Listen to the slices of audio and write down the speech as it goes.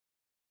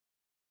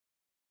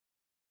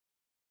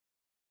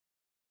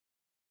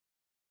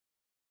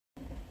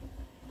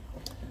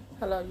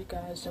Hello you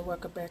guys, and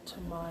welcome back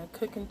to my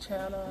cooking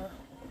channel.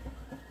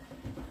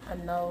 I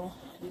know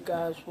you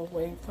guys were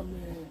waiting for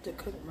me to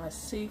cook my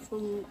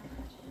seafood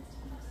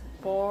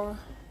bar,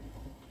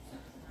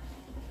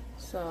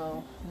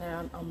 so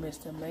now I'm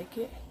to make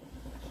it.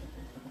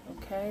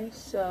 Okay,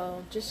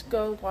 so just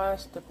go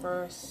watch the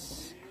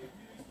first.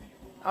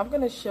 I'm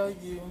gonna show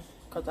you,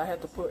 because I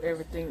had to put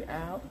everything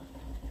out,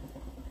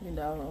 you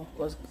know,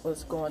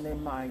 what's going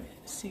in my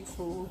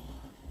seafood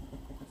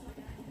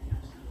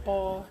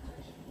bar.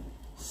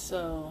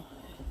 So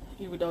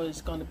even though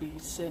it's going to be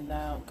sitting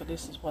out, because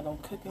this is what I'm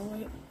cooking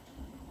with.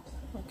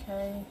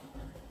 Okay,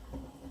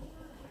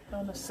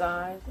 on the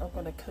side I'm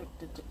going to cook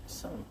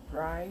some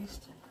rice.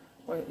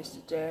 Well, it's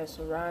the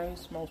jasmine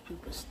rice. Most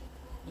people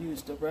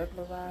use the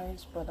regular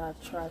rice, but I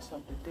try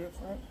something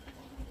different.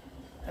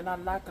 And I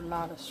like a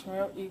lot of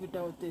shrimp, even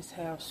though this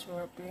has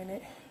shrimp in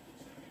it,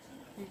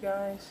 you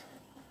guys.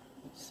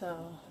 So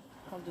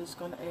I'm just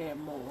going to add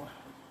more.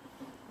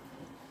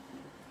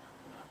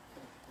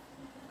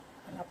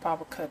 I'll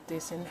probably cut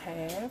this in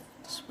half,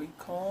 the sweet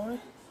corn,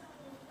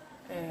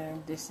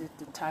 and this is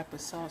the type of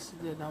sauce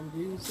that I'm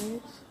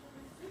using.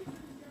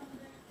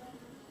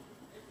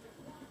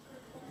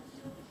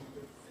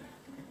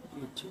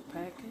 Get 2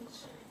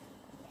 packages.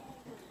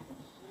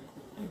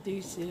 And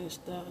this is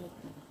the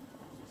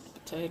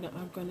potato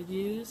I'm going to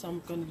use.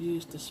 I'm going to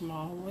use the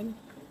small one.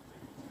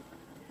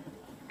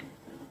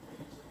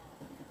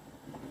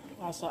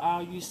 Also,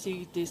 all you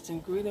see this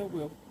ingredient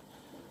will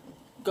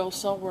go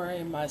somewhere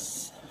in my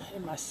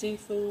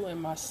seafood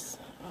and my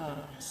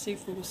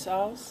seafood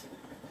sauce.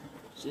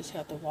 Just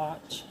have to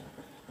watch.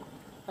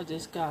 I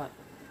just got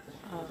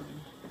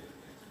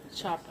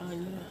chopped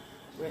onion,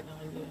 red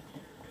onion,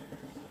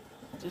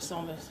 just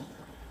on the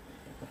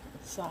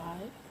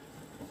side.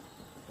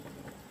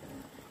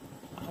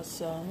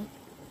 Also,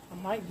 I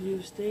might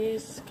use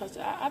this because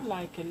I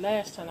like it.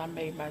 Last time I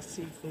made my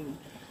seafood,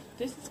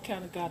 this is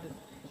kind of got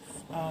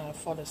it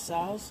for the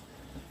sauce.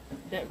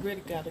 That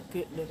really got a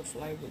good little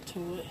flavor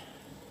to it.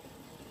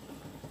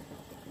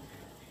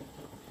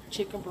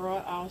 Chicken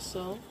broth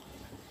also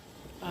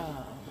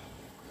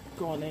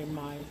going in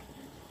my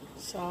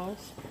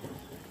sauce.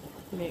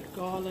 Mint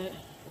garlic.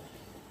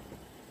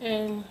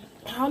 And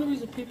the only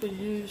reason people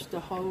use the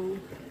whole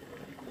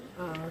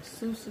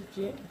sausage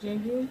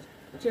ginger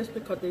just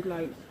because they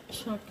like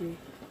chunky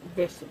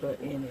vegetable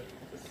in it.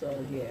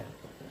 So yeah.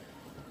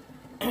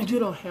 And you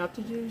don't have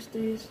to use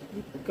this.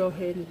 You can go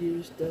ahead and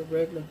use the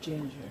regular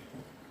ginger.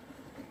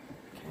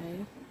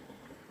 Okay.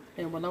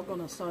 And when I'm going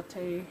to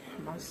saute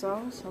my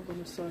sauce, I'm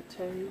going to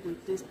saute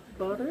with this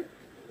butter.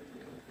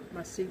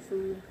 My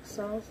seafood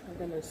sauce, I'm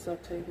going to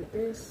saute with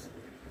this.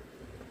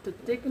 To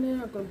thicken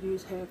it, I'm going to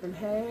use half and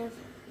half.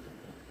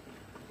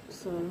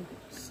 So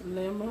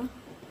slimmer.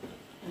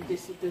 And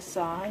this is the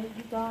side,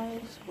 you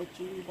guys. What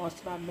you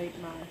once I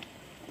make my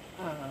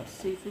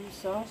seafood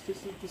sauce,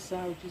 this is the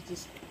side, which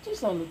is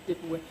just on a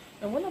different way.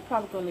 And what I'm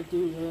probably going to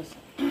do is,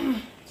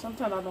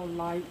 sometimes I don't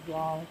like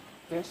raw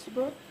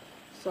vegetable,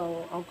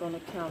 so I'm going to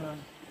kind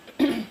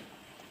of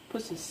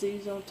put some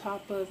seeds on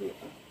top of it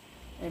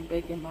and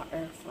bake in my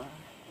air fryer.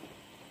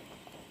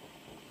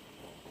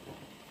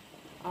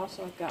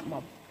 Also, I got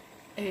my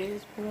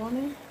eggs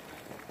boiling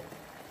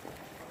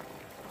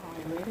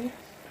already.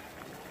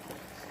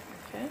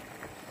 Okay.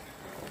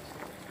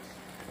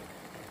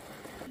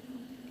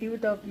 Even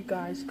though you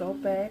guys go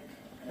back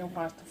and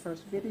watch the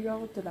first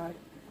video that I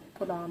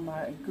put all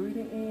my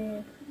ingredient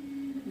in,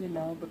 you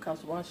know,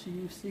 because once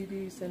you see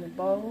these in a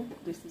bowl,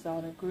 this is all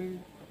the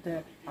ingredient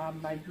that I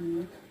might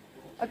use.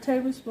 A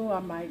tablespoon, I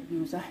might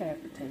use a half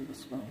a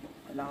tablespoon.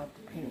 It all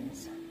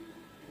depends.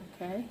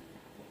 Okay.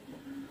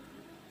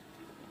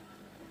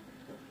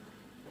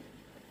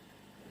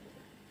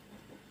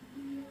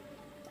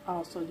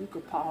 Also, you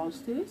could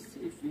pause this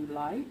if you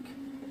like.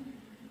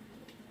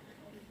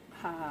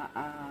 How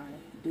I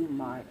do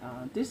my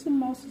this is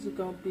mostly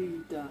going to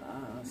be the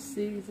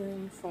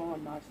season for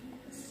my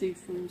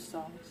seafood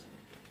sauce.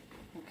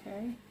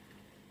 Okay.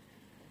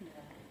 Yeah.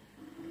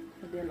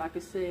 And then, like I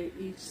said,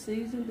 each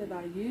season that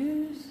I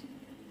use,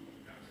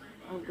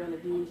 I'm going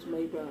to use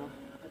maybe a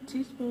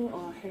teaspoon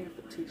or half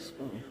a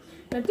teaspoon.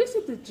 Now, this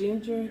is the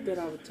ginger that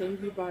I was telling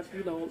you about. If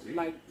you don't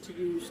like to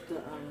use the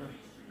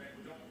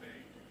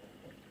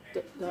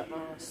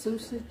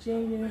sausage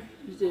ginger,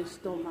 you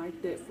just don't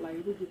like that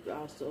flavor, you can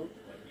also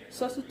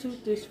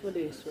substitute this for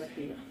this right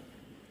here.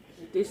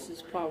 And this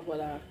is probably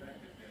what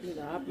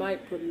I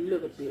might put a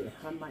little bit,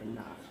 I might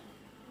not.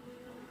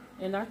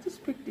 And I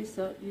just picked this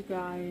up, you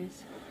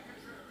guys.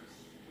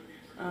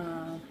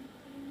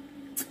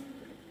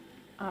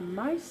 I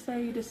might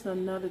say this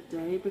another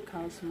day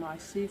because my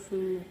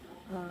seafood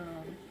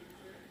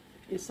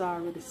it's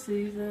already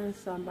seasoned,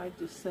 so I might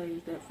just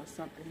save that for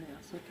something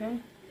else, okay?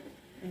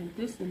 And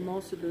this is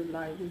mostly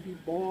like when you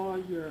boil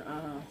your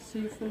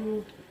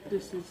seafood,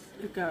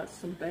 it got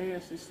some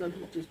bass and stuff,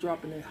 you just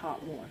drop it in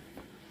hot water.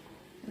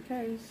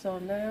 Okay, so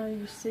now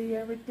you see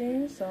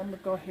everything, so I'm going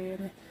to go ahead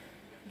and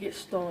get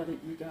started,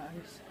 you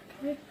guys.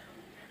 Okay.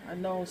 I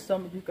know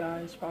some of you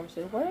guys probably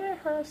say, where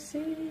her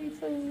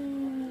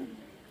seafood?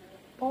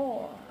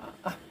 Boy.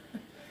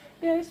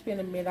 Yeah, it's been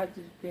a minute. I've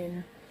just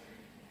been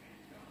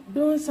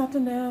doing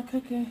something now,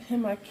 cooking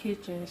in my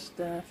kitchen and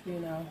stuff, you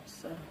know.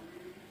 So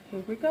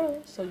here we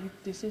go. So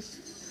this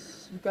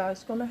is, you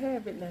guys gonna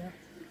have it now.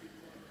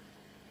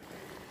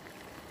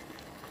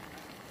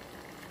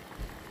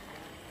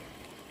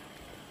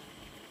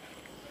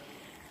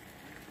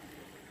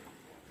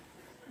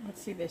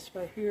 Let's see this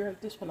right here.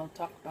 This one I'm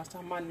talking about. So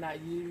I might not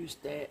use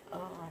that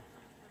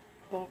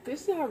bulk.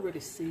 It's already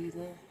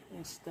seasoned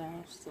and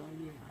stuff. So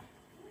yeah.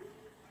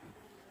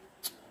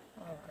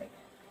 All right.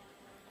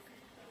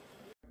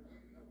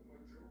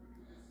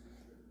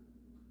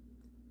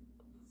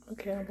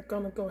 Okay, I'm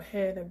gonna go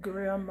ahead and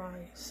grill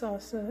my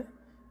salsa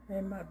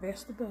and my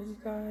vegetables, you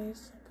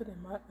guys. Put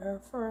in my air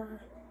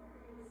fryer.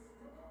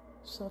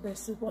 So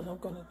this is what I'm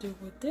gonna do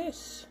with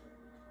this.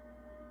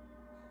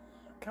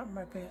 Got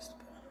my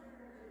vegetable.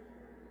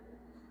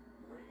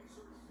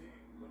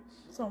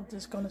 So I'm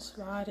just gonna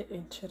slide it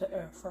into the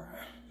air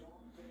fryer.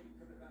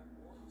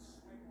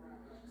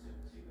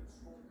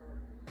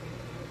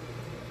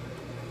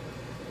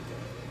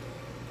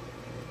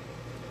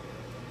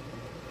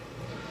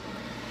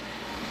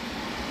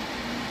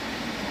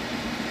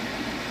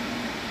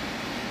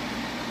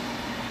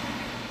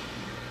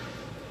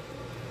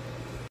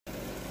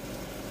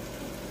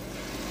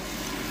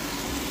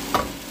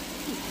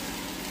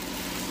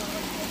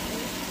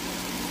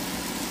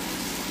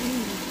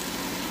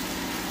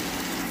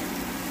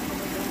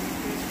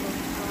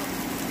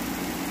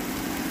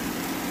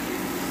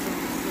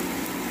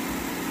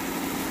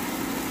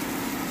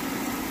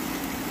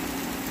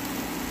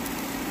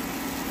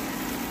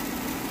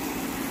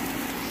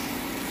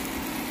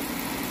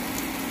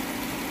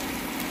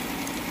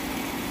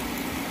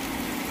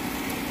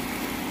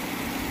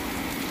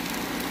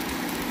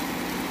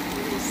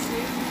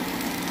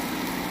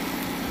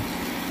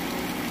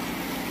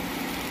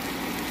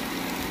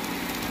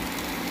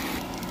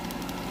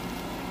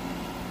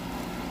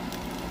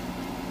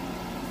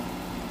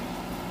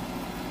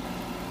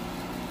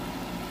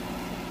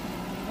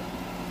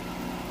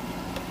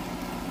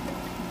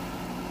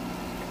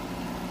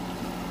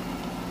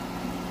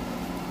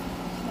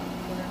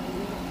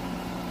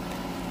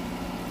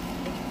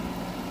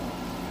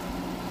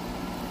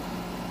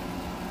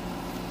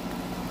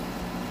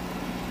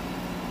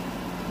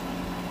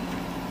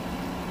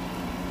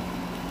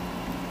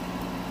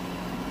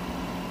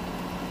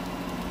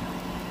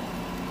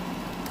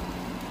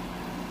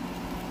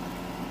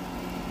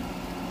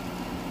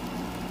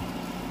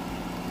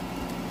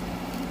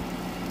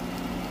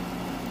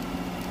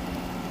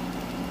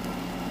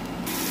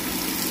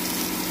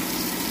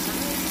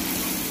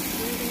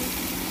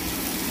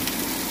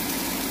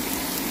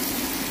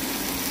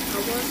 I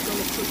was going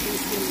to put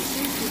this in the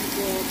seafood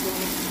bowl, but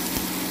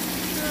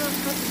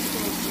I just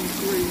want some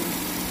grill.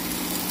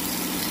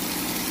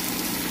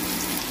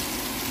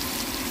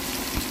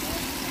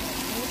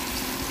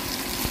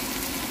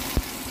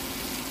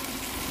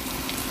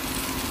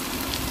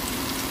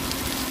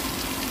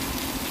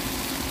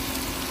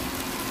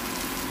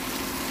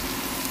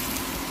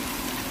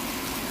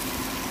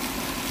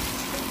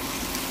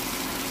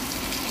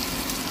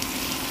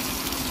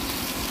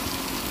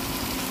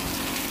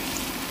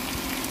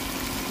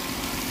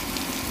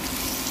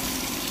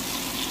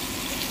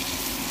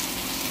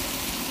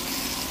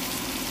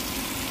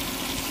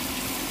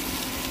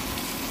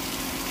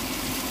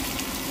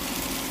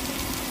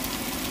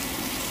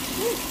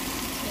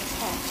 That's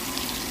hot.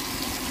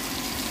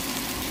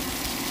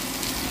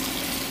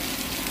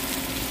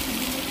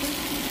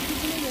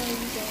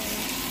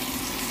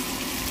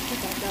 I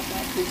think I got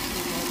about 15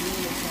 more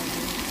minutes on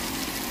this.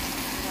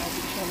 I'll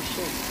be trying to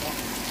show you that.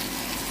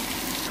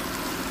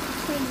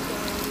 So you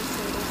guys,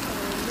 so that's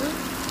how it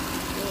looks.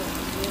 Well,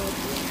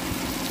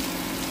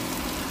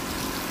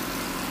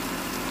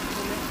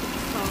 and that's what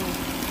you call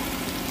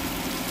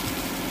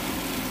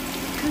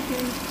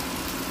cooking.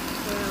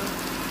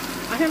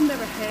 I have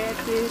never had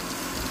this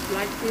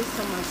like this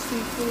on my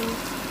seafood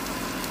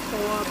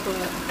before,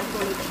 but I'm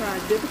going to try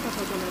it different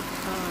because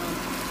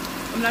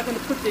I'm not going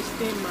to put this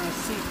in my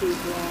seafood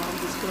bowl.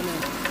 I'm just going to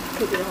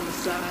put it on the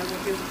side when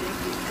everything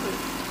gets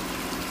cooked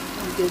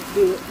and just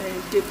do it and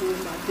dip it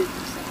with my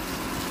dipping sauce.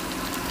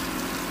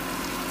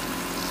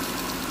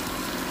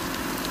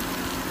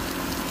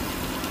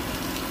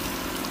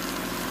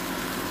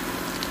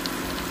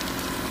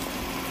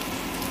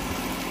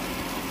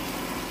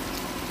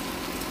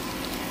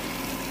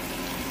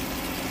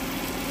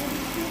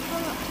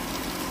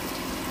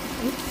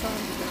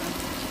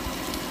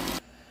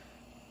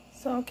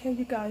 So okay,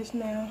 you guys,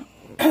 now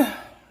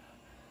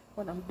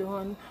what I'm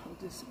doing, I'm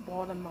just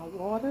boiling my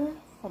water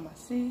for my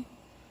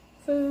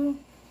seafood.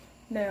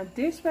 Now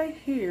this right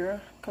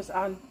here, because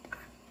I'm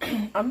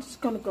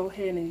just gonna go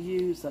ahead and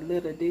use a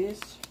little of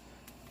this,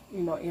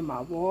 you know, in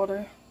my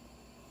water.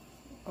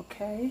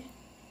 Okay,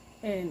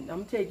 and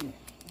I'm telling you,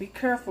 be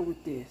careful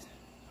with this.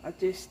 I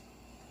just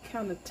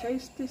kind of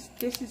taste this.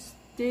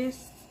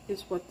 This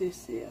is what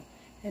this is,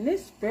 and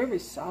it's very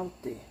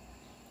salty.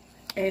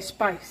 and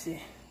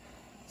spicy.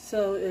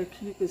 So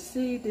if you can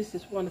see, this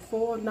is 1 to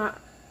 4, not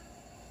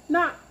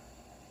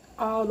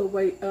all the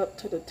way up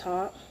to the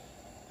top.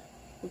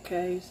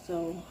 Okay,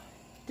 so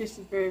this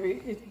is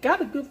it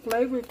got a good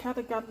flavor. It kind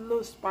of got a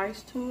little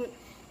spice to it,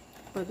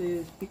 but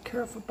be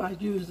careful by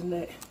using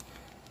that.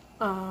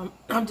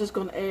 I'm just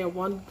gonna add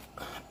 1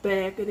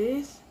 bag of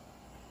this,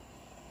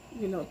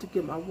 you know, to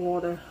give my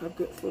water a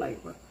good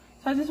flavor.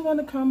 So I just want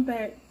to come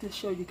back to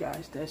show you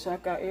guys that. So I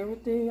got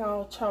everything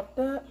all chopped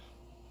up.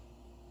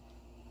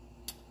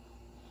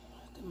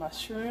 My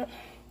shrimp,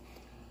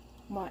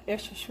 my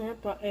extra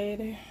shrimp I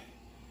added,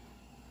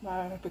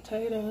 my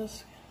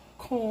potatoes,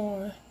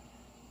 corn.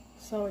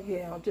 So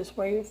yeah, I'm just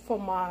waiting for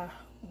my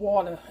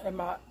water, and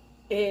my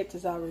eggs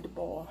is already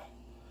boiled.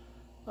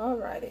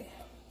 Alrighty,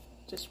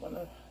 just want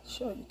to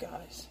show you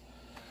guys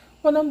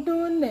what I'm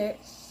doing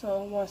next.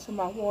 So once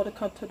my water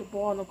comes to the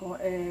boil, I'm going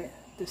to add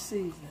the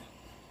seasoning.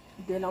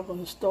 Then I'm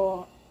going to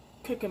start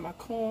cooking my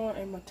corn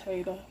and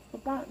potato for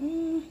about,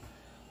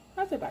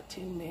 I'd say about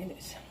 10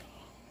 minutes.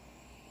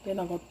 Then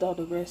I'm going to throw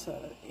the rest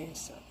of it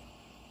inside.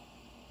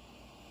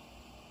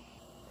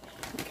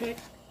 Okay,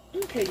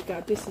 you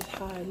guys, this is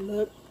how it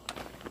looks.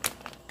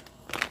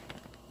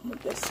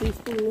 With the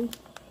seafood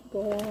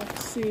boil,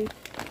 see,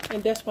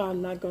 and that's why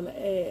I'm not going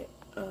to add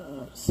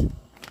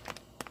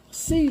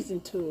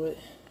season to it.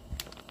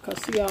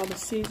 Because see all the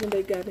season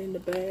they got in the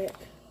bag?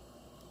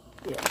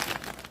 Yeah,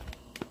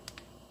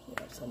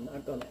 so I'm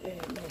not going to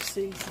add no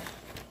season.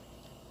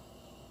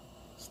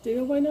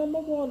 Still waiting on my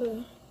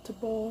water to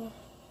boil.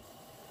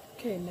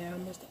 Okay, now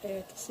I'm going to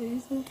add the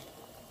season.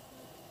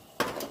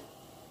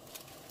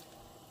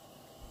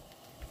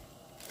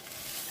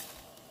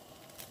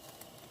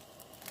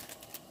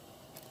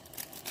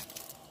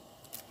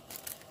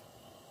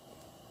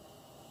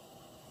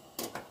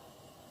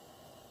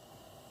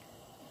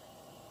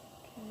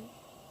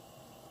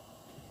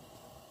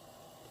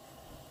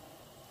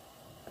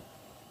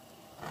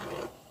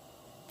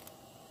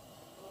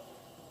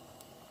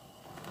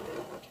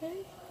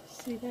 Okay,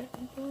 see that,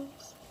 you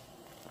guys?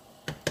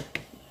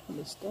 I'm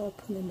going to start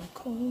putting in my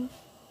corn.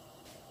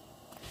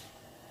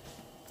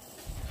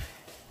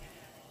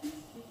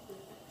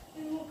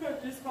 Look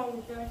at this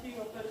coming back here.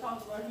 They're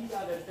talking about he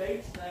got a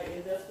date tonight,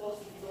 and they're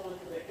supposed to be going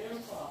to the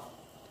improv.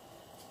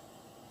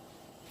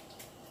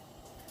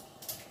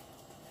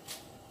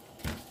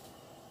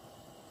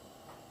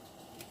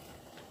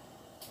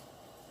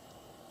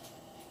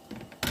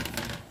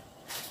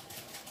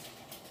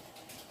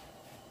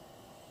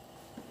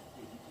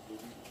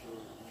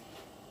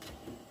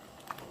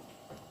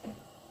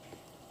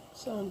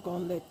 So I'm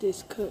going to let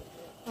this cook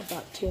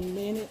about 10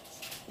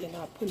 minutes. Then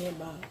I'll put in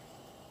my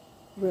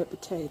red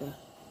potato.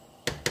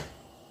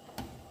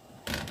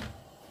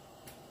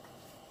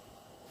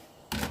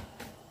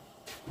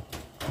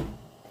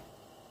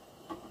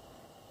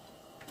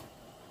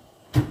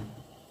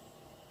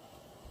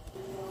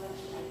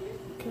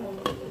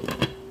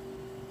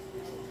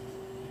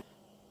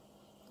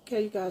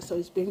 Okay, you guys, so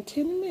it's been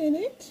 10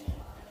 minutes.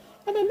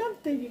 And another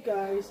thing, you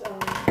guys,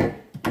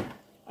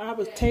 I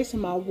was tasting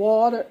my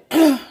water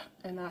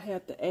and I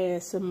had to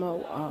add some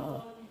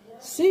more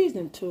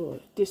seasoning to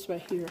it. This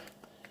right here.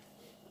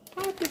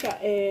 I think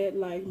I add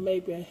like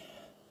maybe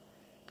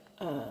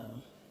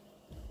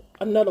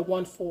another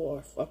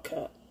 1/4 a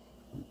cup.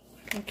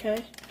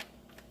 Okay?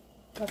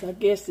 Because I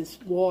guess it's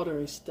water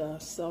and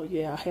stuff. So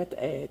yeah, I had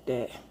to add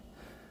that.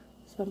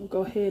 So I'm going to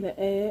go ahead and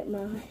add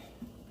my...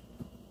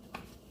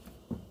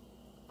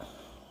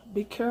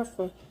 Be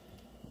careful,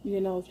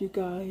 you know, if you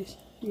guys,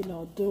 you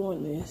know,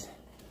 doing this.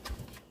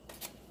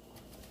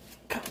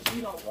 Because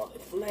you don't want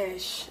it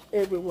flash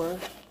everywhere.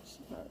 It's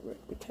not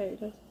red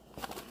potato.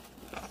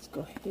 Let's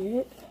go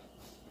ahead.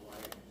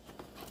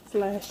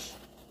 Flash.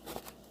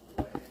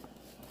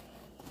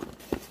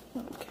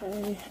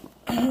 Okay.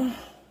 And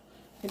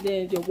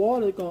then your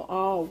water is going to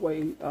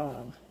always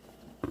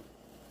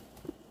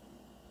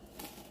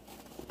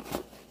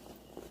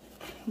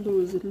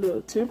lose a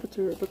little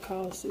temperature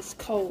because it's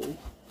cold.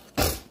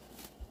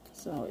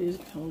 So it's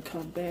going to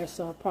come back.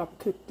 So I'll probably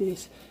cook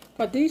this.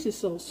 But these are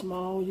so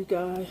small, you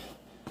guys.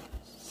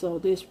 So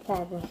this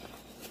probably,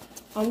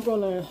 I'm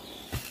going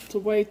to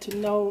wait to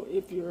know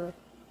if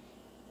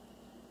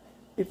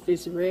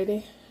it's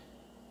ready.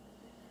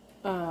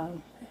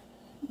 You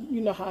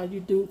know how you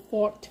do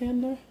fork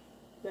tender?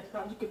 That's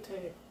how you could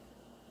tell.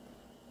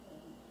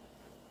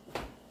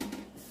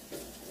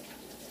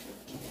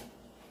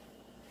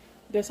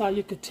 That's how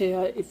you could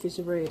tell if it's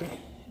ready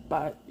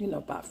by, you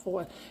know, by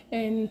fork.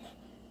 And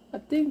I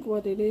think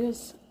what it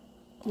is,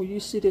 when you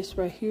see this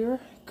right here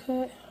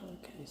cut,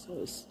 okay, so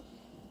it's,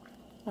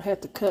 I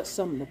had to cut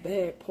some of the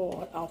bad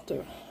part off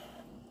the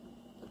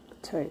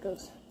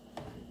potatoes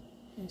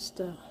and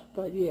stuff,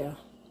 but yeah.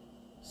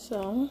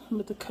 So I'm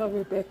going to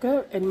cover it back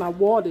up, and my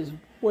water is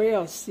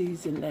well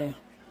seasoned now.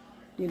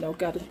 You know,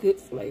 got a good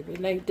flavor.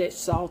 It ain't that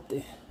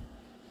salty.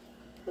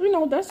 You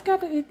know, that's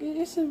got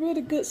it's a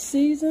really good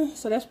season,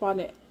 so that's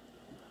why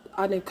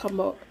I didn't come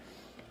up.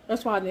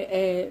 That's why I didn't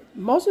add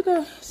most of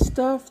the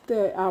stuff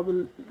that I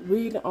was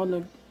reading on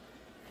the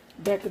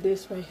back of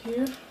this right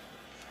here,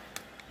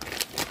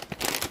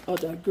 or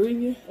the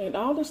ingredient, and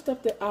all the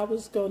stuff that I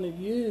was going to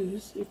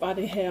use. If I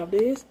didn't have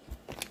this,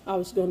 I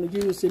was going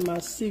to use in my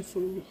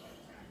seafood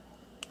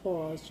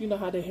bars. You know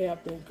how they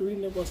have the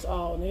ingredient, what's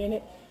all in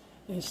it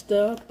and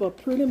stuff, but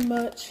pretty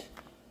much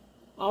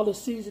all the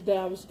seasoning that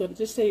I was going to,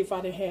 just say if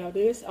I didn't have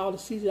this, all the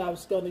seasoning I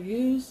was going to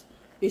use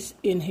is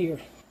in here.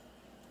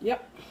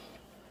 Yep.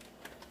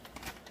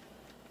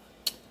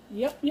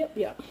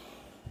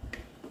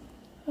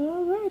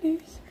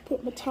 Alrighty,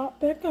 put my top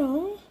back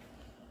on.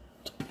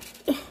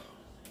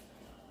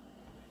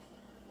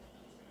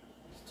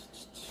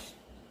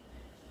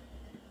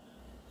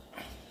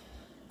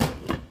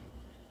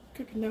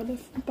 Cook another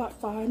about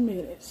 5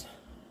 minutes.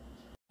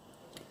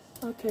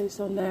 Okay,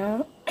 so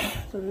now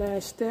the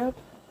last step.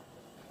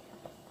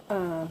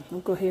 I'm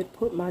gonna go ahead and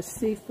put my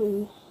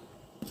seafood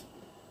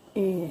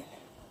in,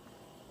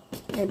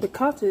 and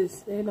because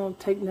it don't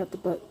take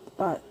nothing but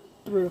about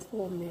 3 or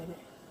 4 minutes.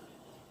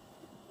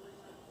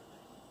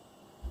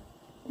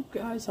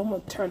 Guys, I'm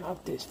gonna turn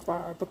off this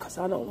fire because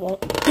I don't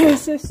want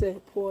it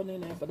said pour it in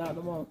there, but I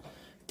don't want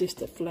this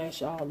to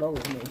flash all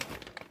over me,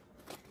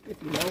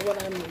 if you know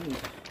what I mean.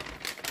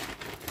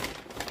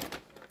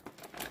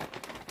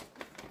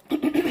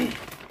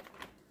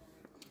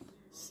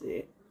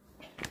 See,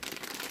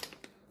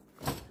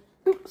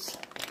 oops,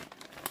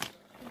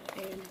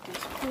 and just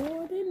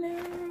pour it in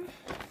there.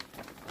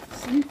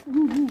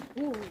 Seafood.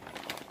 Ooh.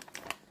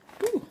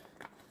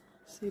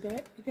 See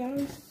that, you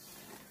guys?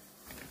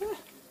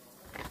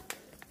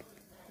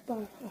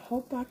 I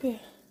hope I can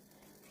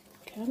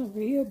kind of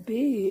real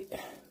big. I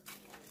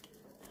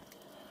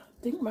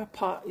think my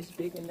pot is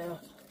big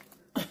enough.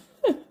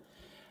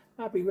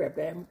 I'll be right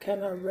back. I'm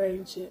kind of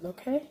arrange it,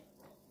 okay?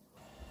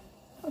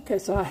 Okay,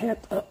 so I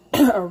have to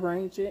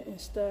arrange it and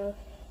stuff.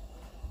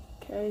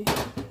 Okay,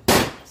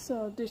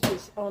 so this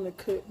is only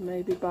cooked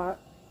maybe about,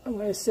 I'm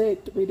going to say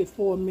 3 to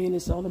 4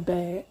 minutes on the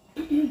bag.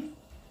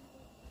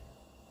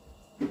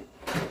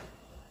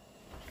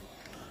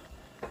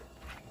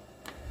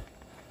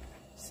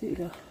 See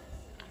the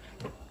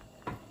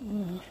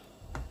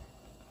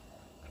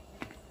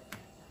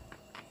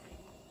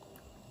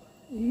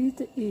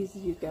easy,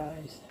 you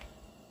guys.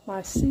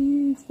 My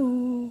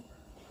seafood,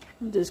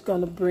 I'm just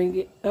gonna bring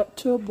it up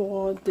to a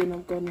boil. Then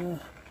I'm gonna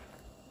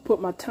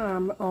put my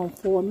timer on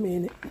for a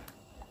minute,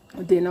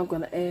 and then I'm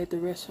gonna add the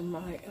rest of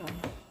my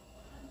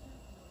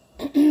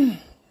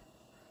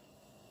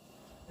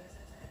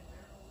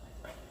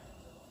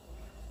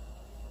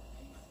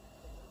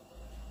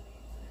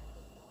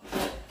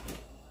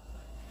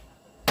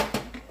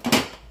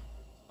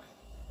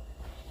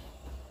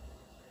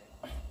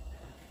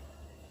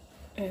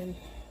and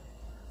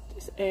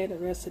just add the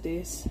rest of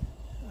this.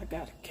 I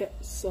gotta keep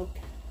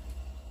soaking.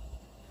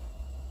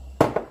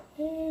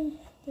 And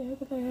there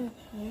that.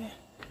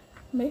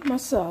 Make my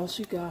sauce,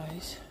 you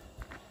guys.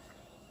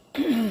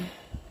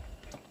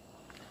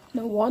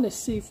 No wonder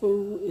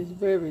seafood is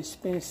very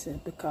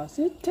expensive, because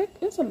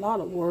it's a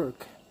lot of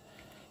work.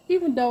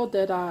 Even though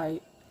that I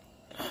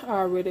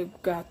already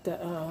got the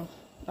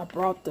I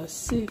brought the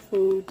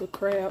seafood, the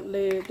crab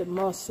leg, the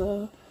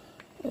mussel,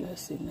 and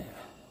let's see now.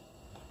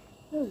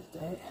 What is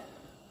that?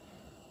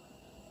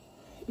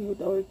 Even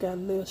though it got a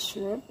little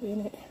shrimp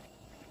in it.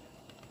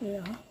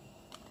 Yeah.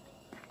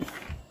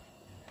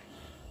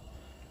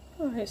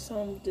 Alright,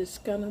 so I'm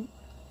just gonna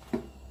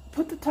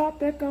put the top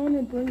back on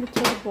and bring it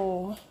to the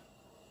boil.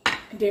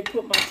 And then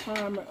put my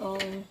timer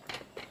on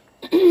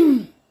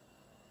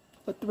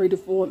for 3 to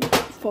 4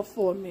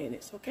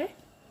 minutes, okay?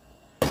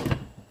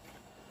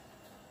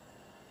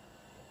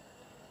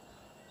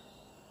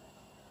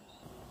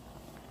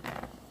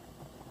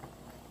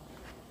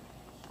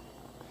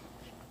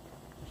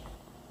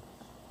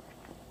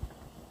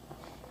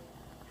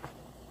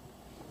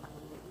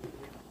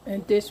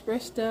 And this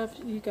rest stuff,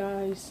 you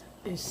guys,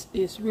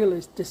 is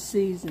really the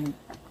season.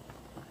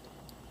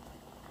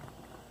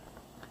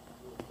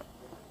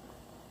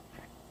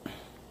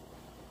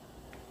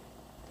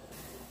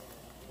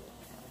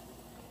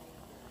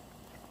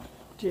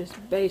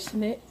 Just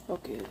basting it.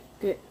 Okay,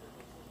 get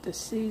the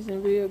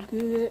season real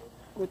good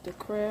with the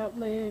crab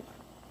leg.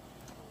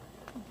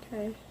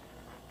 Okay.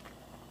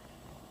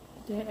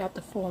 Then after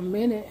 4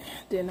 minutes,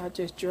 then I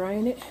just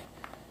drain it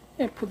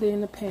and put it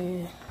in the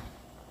pan.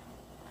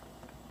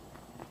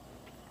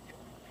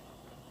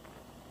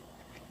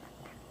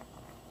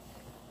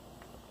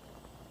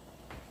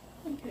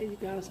 Okay, you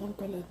guys, I'm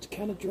gonna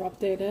kind of drop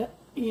that up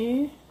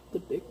in the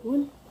big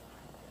one,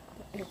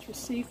 the extra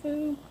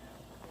seafood.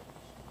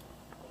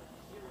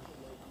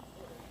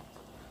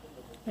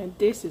 And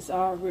this is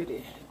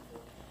already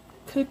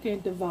cooking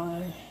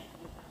divine.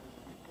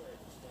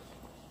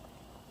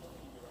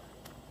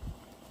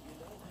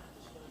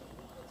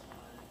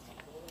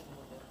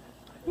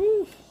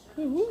 Woo,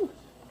 woo, woo.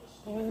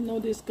 I know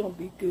this is gonna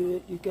be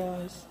good, you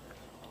guys.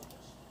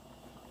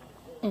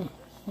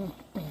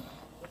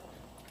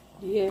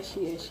 Yes,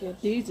 yes, yes.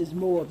 These is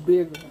more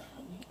bigger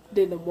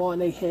than the one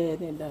they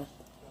had in the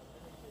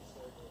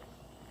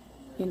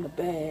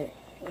bag,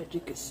 as you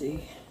can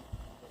see.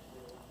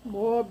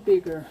 More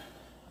bigger.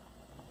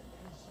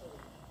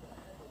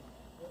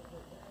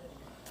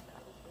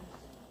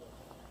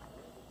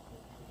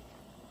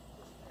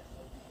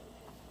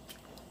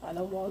 I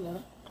don't want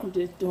to, I'm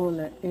just doing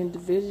an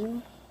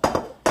individual.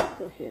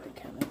 Go ahead and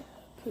kind of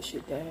push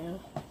it down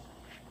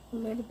a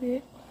little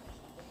bit.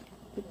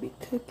 It'll be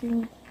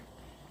cooking.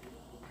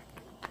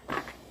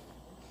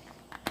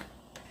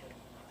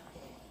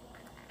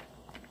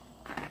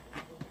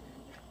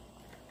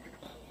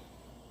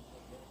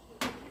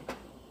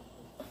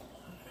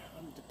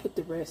 Put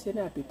the rest in,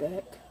 I'll be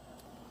back.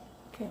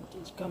 Okay, I'm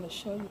just gonna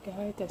show you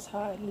guys that's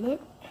how it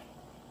look.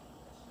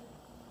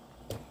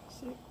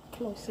 See,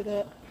 close it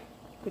up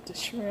with the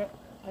shrimp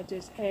I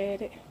just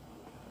added.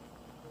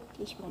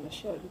 Just want to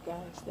show you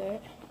guys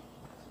that.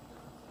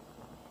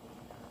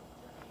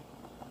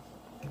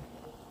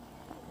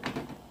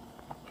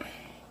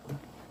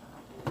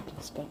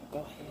 Just gonna go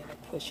ahead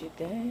and push it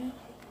down.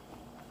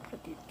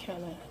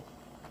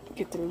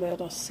 Get the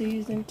little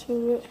season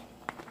to it.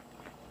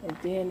 And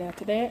then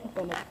after that, I'm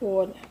gonna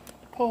pour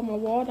my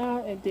water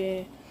out, and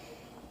then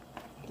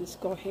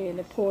just go ahead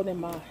and pour it in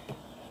my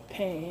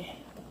pan.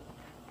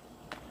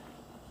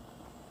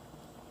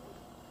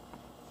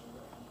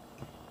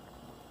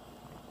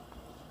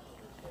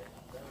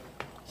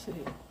 See.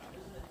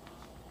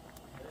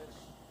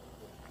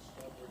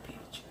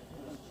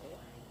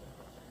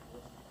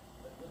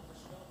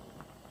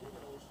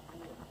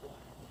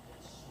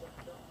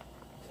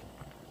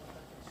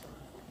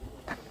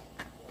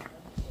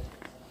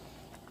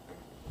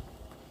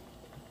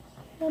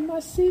 And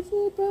my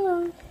seafood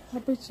broth. I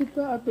bet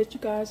you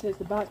guys it's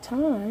about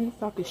time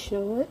if I could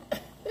show it.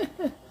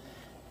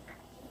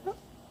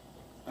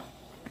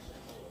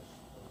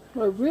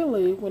 But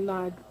really, when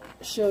I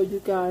show you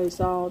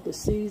guys all the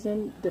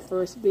season, the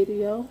first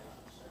video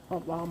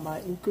of all my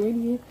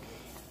ingredients,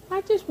 I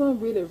just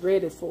wasn't really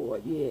ready for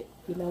it yet.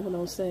 You know what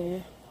I'm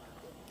saying?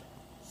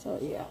 So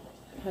yeah,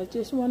 I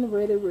just wasn't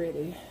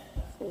ready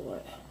for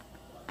it.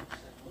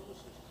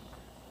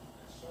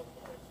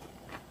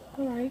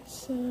 Alright,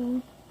 so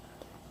I'm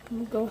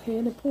gonna go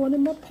ahead and pour it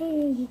in my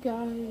pan, you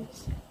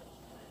guys.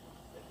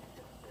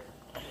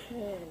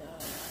 And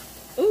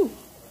ooh,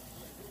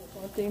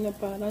 one thing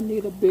about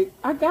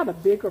I got a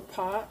bigger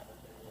pot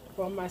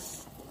for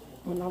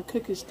when I'm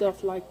cooking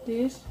stuff like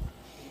this.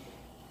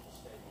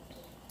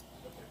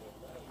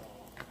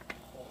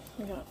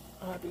 Yeah,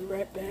 I'll be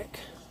right back.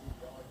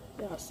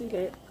 Y'all see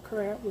that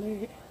crab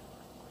leg?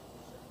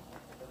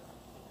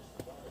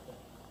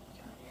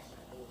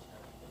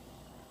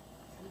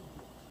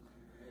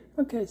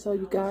 Okay, so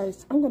you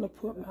guys, I'm gonna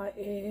put my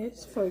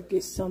eggs for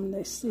get some of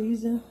that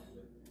season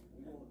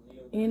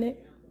in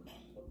it.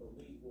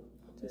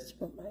 Just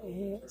put my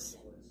eggs.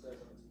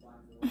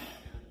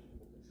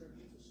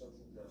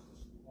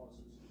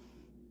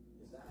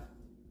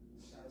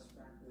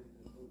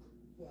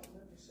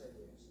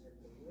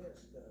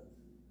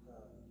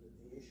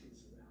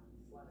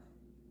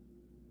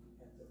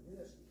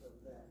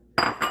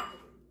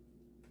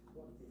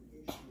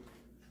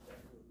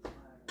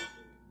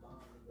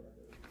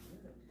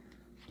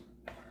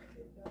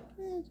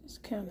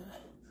 Just kind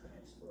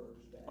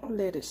of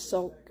let it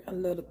soak a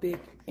little bit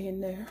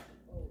in there,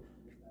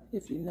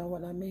 if you know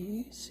what I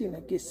mean. So, you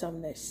know, get some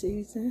of that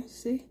season,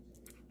 see?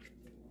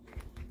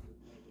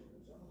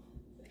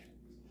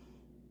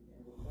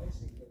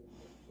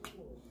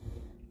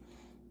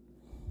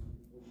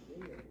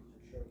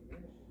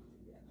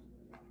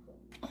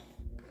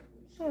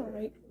 All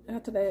right,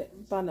 after that,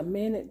 about a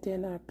minute,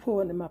 then I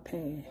pour it in my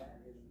pan.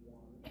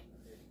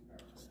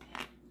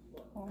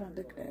 Oh,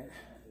 look at that,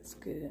 it's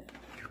good.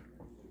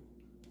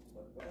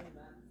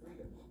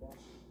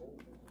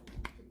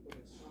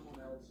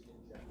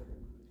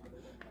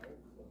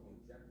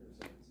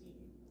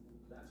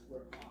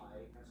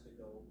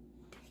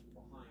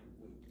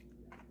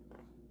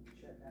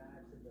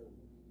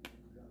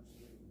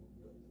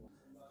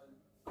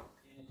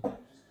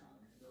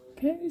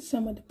 Okay,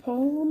 some of the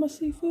pour my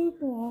seafood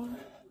broth.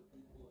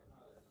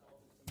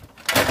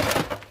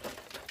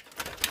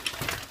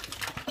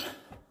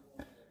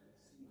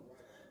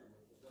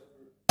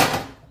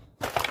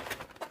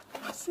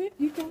 That's it,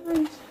 you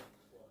guys.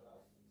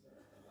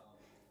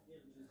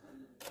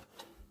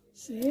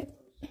 That's it.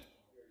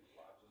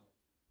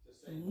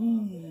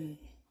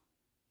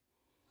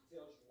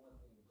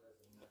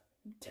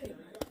 Take it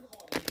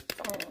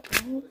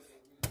off.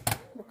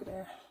 Look at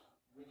that.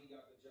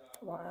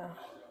 Wow.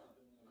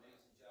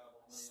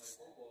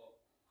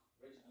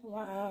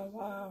 Wow,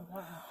 wow,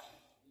 wow.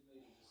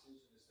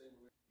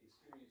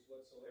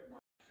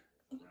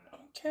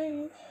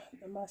 Okay,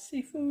 my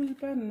seafood is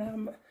better now.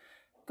 I'm gonna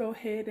go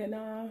ahead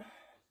and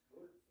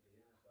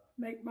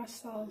make my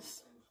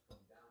sauce.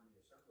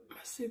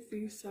 My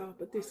seafood sauce,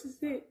 but this is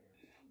it.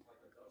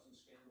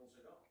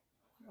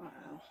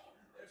 Wow.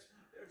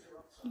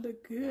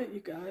 Look good,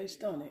 you guys,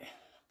 don't it?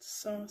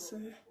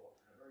 Saucy.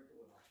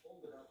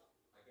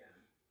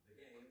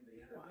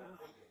 Wow.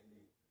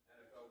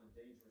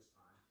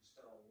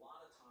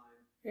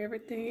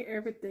 Everything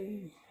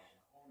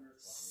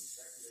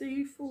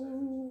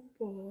seafood.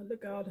 Boy,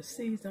 look at all the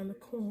seeds on the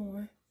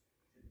corn.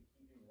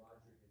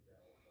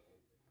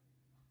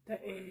 The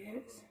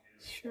eggs,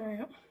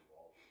 shrimp.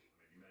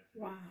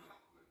 Wow.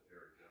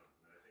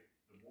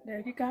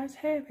 There you guys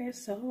have it.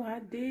 So I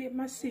did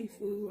my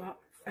seafood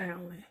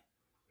finally.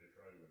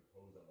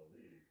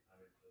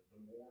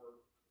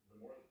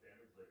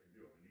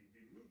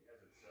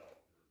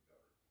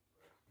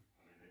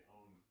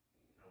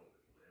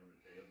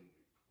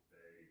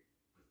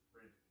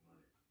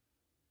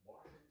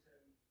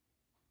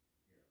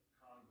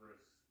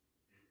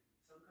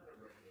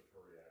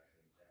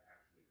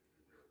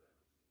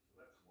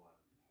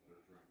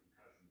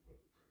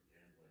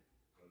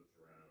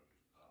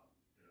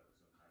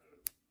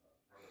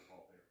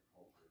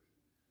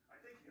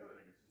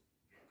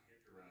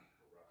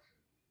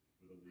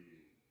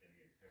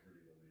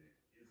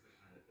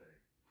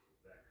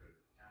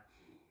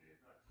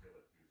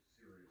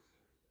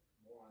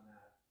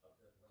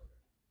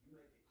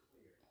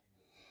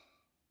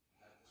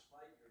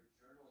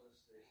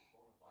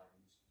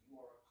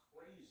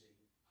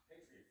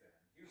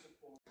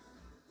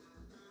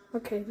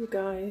 Okay, you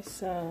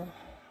guys,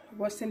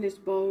 what's in this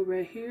bowl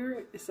right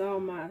here is all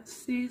my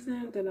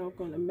season that I'm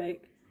going to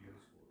make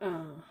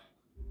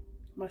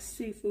my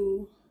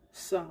seafood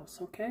sauce,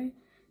 okay?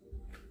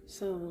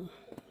 So,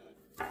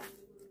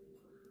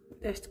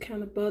 that's the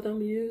kind of butter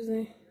I'm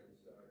using.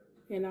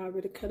 And I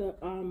already cut up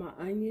all my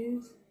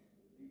onions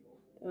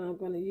that I'm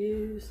going to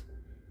use.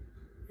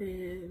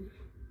 And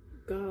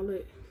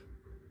garlic,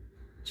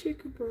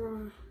 chicken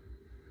broth.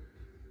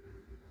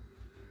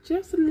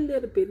 Just a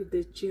little bit of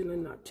this ginger,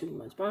 not too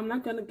much. But I'm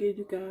not going to give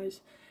you guys,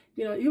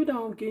 you know, even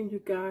though I'm giving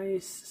you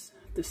guys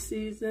the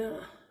season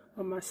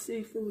of my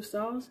seafood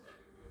sauce.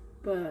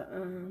 But,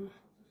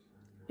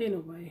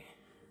 anyway,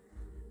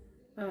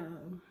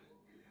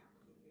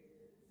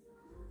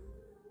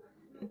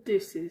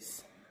 this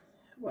is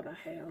what I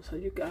have. So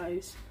you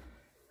guys,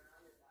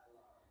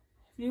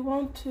 if you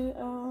want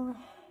to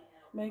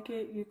make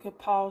it, you could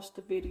pause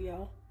the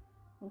video,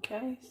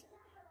 okay?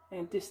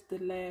 And this is the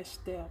last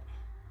step.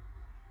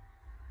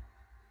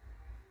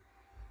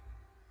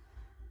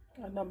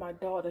 I know my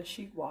daughter,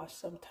 she watched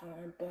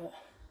sometime, but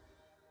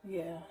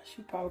yeah,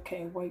 she probably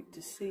can't wait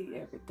to see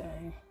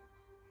everything.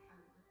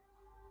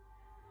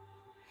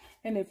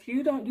 And if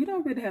you don't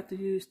really have to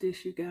use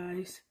this, you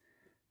guys.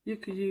 You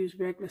could use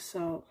regular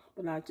salt,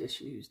 but I just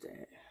use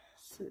that.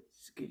 So to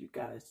give you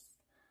guys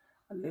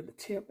a little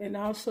tip. And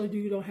also,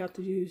 you don't have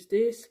to use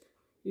this.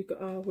 You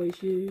could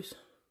always use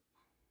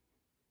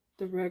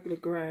the regular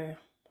ground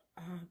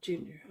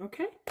ginger,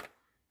 okay?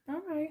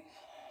 All right.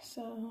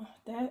 So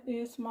that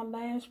is my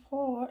last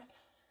part.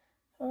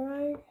 All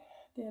right.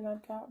 Then I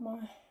got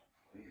my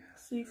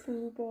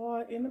seafood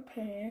boil in the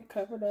pan,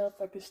 covered up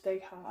so it can stay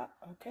hot.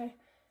 Okay.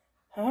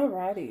 All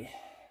righty.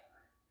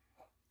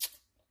 Get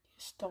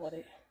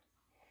started.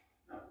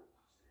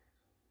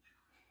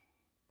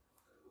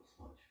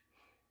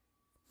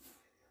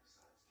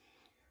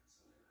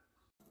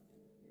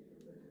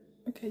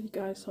 Okay, you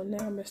guys. So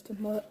now I'm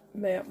gonna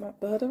melt my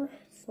butter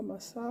for my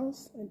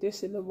sauce, and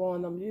this is the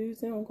one I'm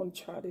using. I'm gonna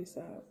try this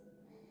out.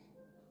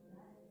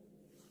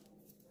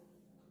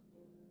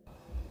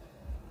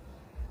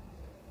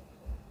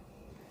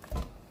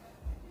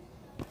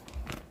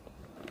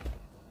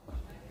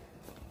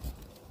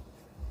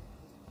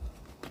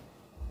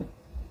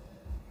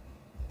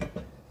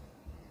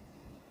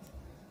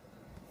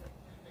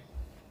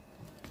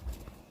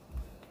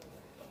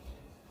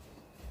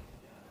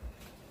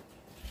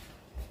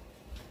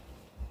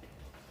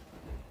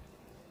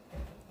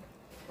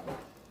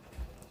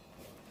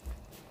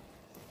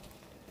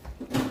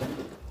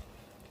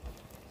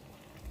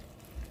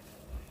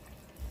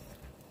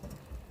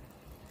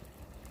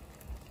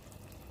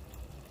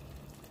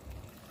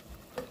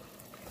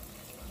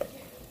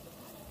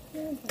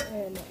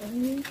 And my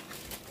onion.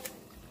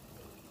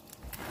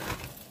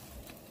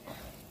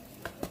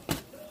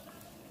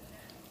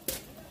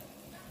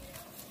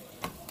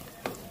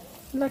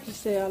 Like I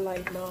said, I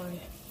like my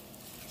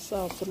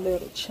sauce a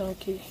little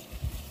chunky.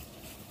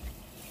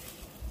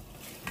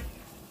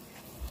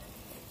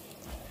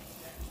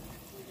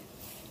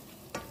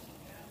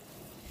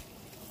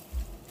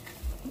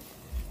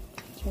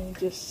 And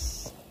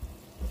just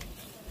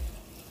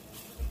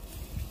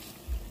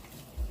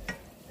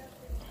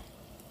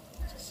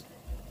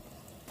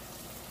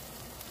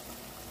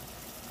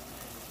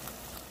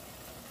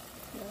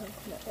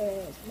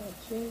add my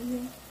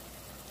ginger,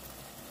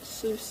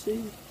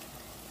 Susie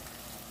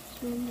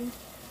ginger.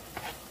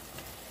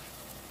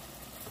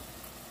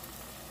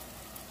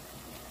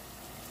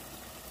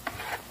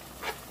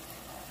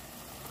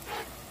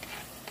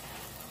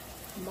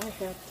 I might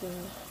have to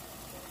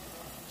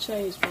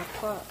change my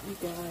pot, you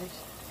guys.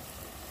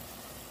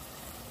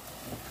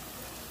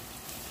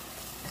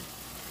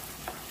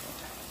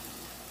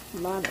 A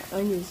lot of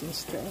onions and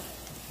stuff.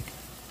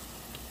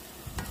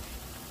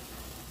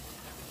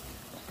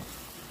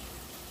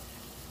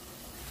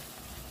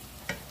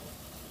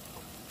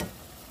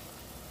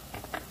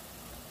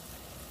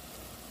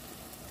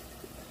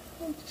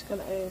 I'm just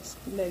gonna add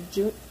that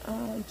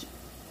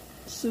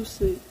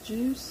susu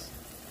juice.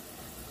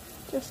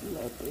 Just a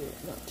little bit,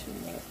 not too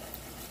much.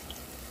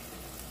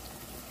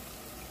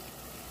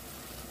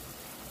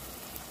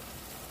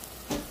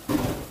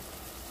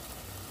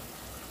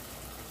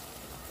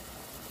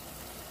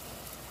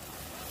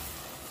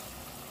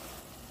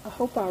 I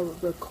hope I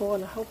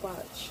record. I hope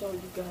I show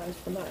you guys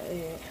when I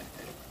add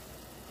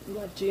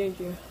my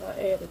ginger. I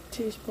add a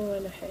teaspoon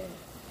and a half.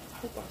 I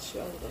hope I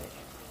show that.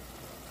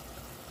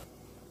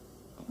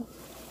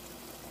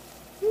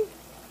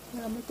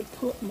 Now I'm going to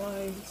put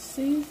my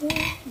season,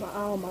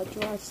 all my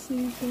dry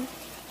season.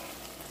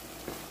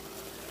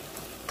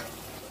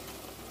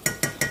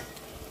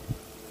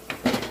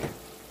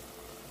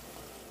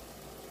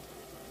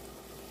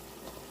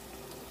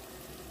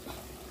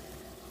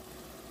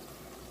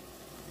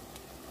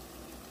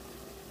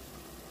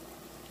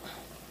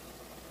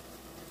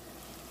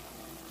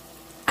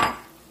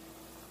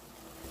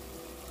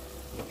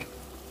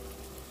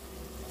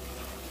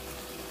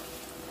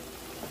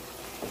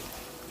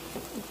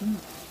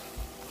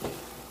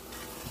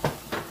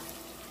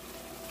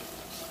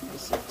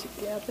 Mix it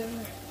together.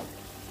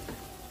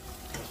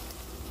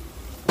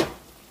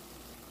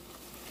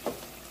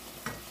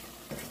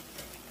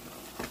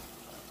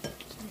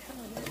 See how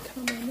that's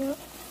coming up.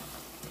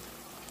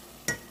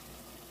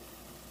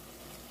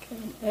 Okay,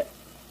 I'm at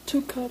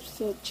 2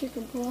 cups of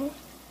chicken broth.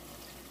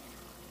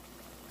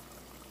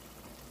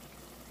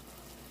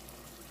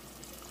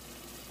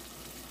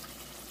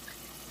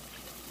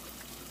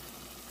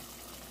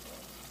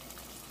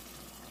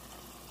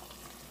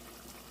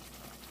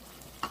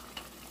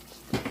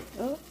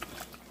 Up.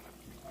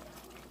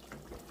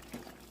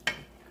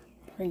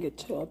 Bring it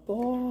to a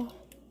boil.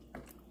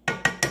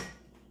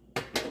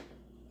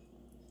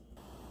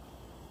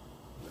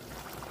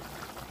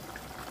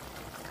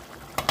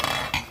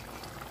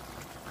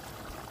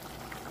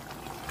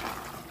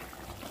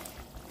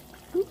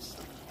 Oops.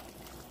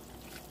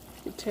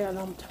 You can tell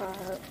I'm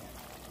tired.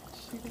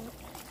 See that?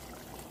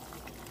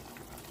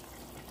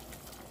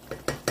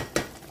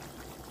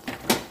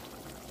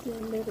 Give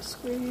it a little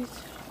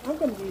squeeze. I'm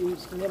going to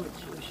use lemon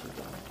juice, you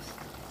guys.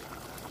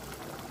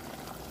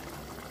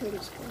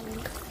 Little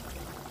squeeze.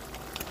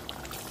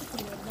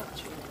 Not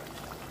too much.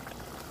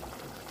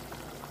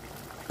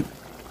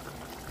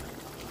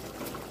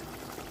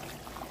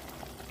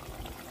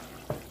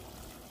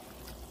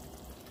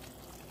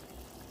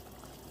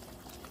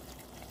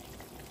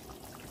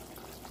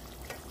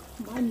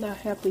 Might not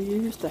have to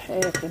use the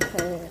half and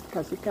half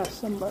because it got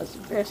so much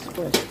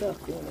vegetable and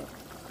stuff in it.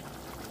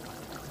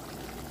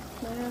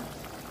 Now,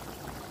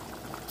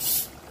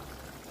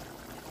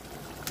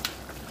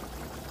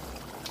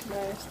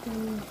 last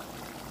thing,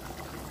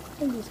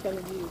 I'm just going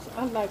to use,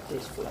 I like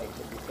this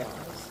flavor, you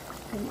guys,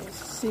 and it's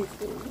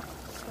seafood,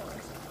 so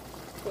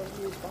I'm going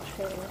to use my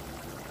hand.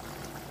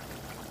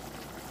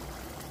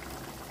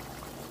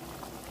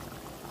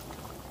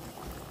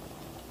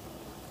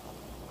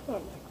 I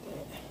like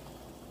that.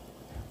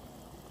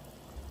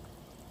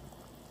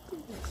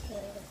 This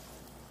hand.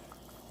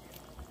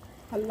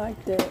 I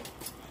like that.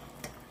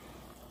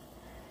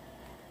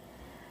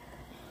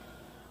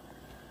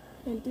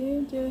 And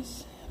then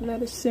just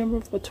let it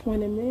simmer for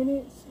 20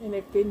 minutes. And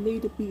if it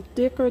need to be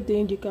thicker,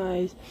 then you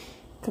guys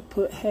could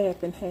put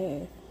half and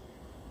half.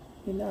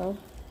 You know.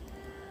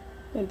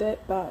 And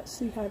that about,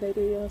 see how that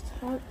is?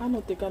 I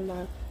don't think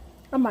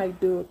I might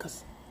do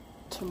it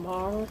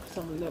tomorrow because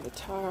I'm a little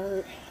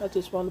tired. I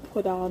just want to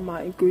put all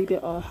my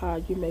ingredients on how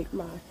you make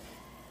my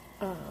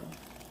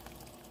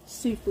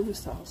seafood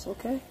sauce,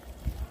 okay?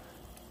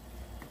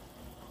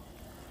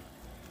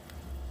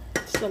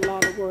 It's a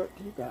lot of work,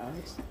 you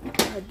guys.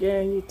 I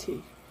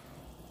guarantee.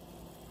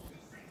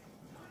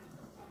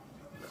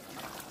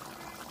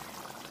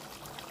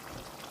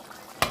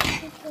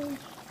 Okay.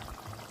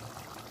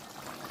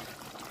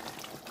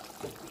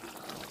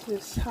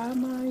 This is how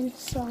my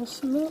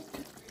sauce look.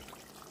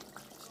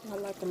 I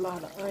like a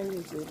lot of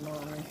onions in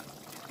mine,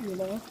 you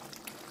know.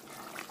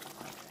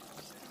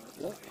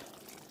 Look.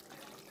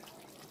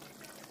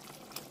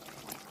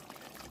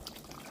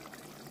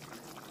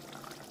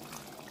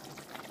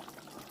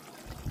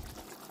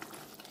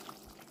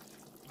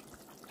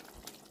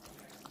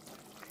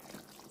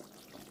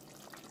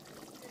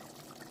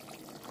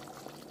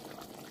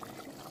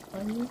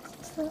 Onions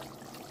and stuff.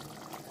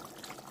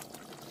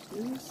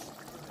 This.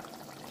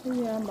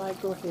 Yeah, I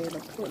might go ahead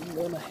and put a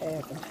little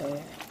half and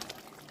half.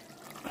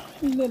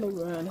 A little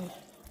runny.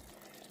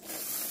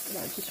 But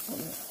I just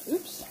want to,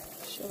 oops,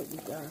 show you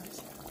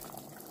guys.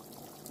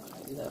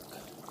 Alright, look.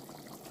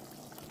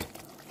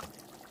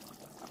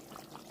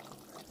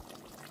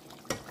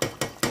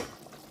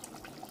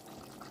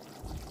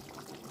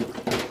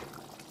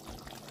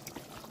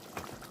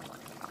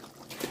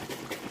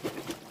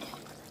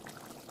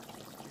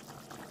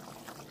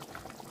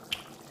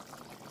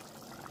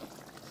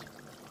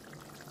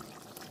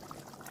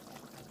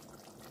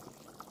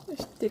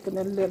 Just thicken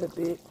a little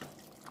bit.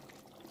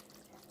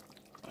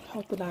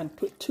 Hoping I didn't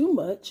put too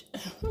much.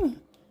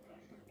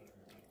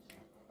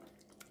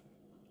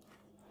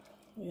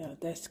 Yeah,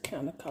 that's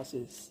kind of cause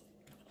it's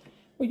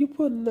when you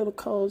put a little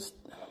cold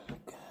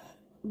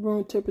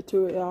room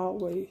temperature, it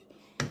always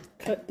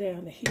cut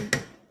down the heat.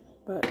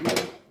 But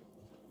yeah,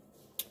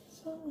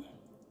 so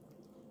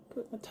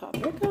put my top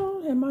back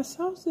on, and my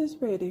sauce is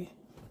ready,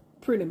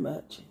 pretty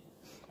much.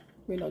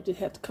 You know, just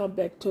have to come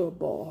back to a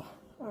boil.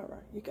 All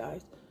right, you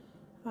guys.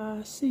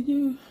 See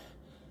you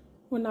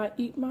when I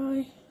eat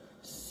my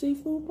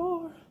seafood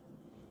bar.